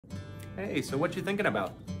Hey, so what you thinking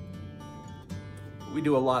about? We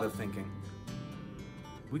do a lot of thinking.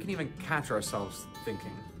 We can even catch ourselves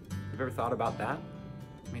thinking. Have you ever thought about that?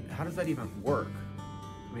 I mean, how does that even work?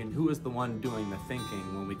 I mean, who is the one doing the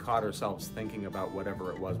thinking when we caught ourselves thinking about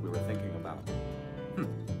whatever it was we were thinking about?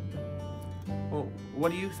 Well,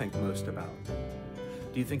 what do you think most about?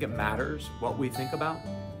 Do you think it matters what we think about?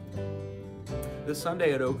 This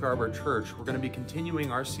Sunday at Oak Harbor Church, we're going to be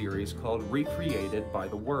continuing our series called Recreated by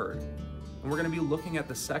the Word. And we're going to be looking at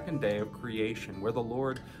the second day of creation, where the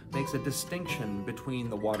Lord makes a distinction between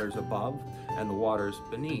the waters above and the waters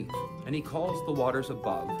beneath. And he calls the waters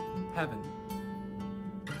above heaven.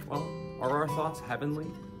 Well, are our thoughts heavenly?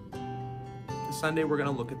 This Sunday we're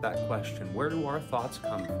going to look at that question. Where do our thoughts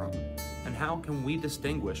come from? And how can we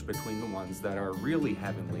distinguish between the ones that are really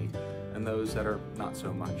heavenly and those that are not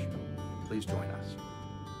so much? Please join us.